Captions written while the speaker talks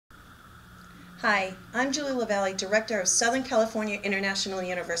Hi, I'm Julie Lavallee, Director of Southern California International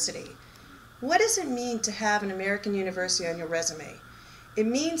University. What does it mean to have an American university on your resume? It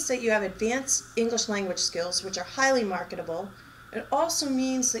means that you have advanced English language skills, which are highly marketable. It also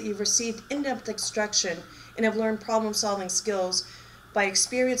means that you've received in-depth instruction and have learned problem-solving skills by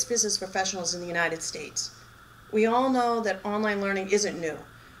experienced business professionals in the United States. We all know that online learning isn't new.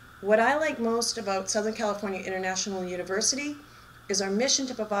 What I like most about Southern California International University is our mission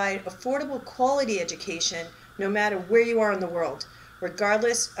to provide affordable quality education no matter where you are in the world,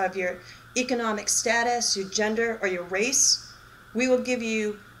 regardless of your economic status, your gender, or your race. We will give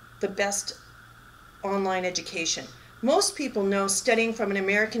you the best online education. Most people know studying from an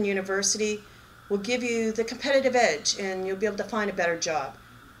American university will give you the competitive edge and you'll be able to find a better job.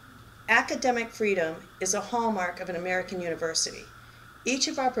 Academic freedom is a hallmark of an American university. Each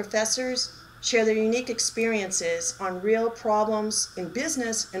of our professors share their unique experiences on real problems in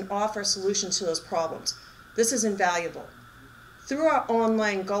business and offer solutions to those problems. This is invaluable. Through our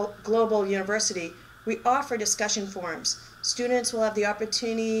online global university, we offer discussion forums. Students will have the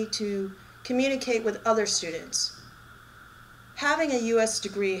opportunity to communicate with other students. Having a U.S.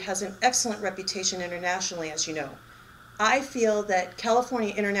 degree has an excellent reputation internationally, as you know. I feel that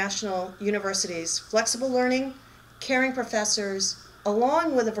California International University's flexible learning, caring professors,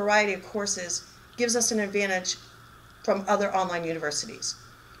 along with a variety of courses, gives us an advantage from other online universities.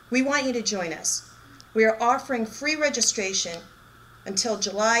 We want you to join us. We are offering free registration until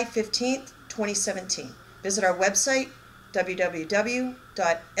July 15th, 2017. Visit our website,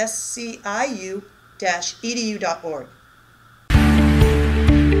 www.sciu-edu.org.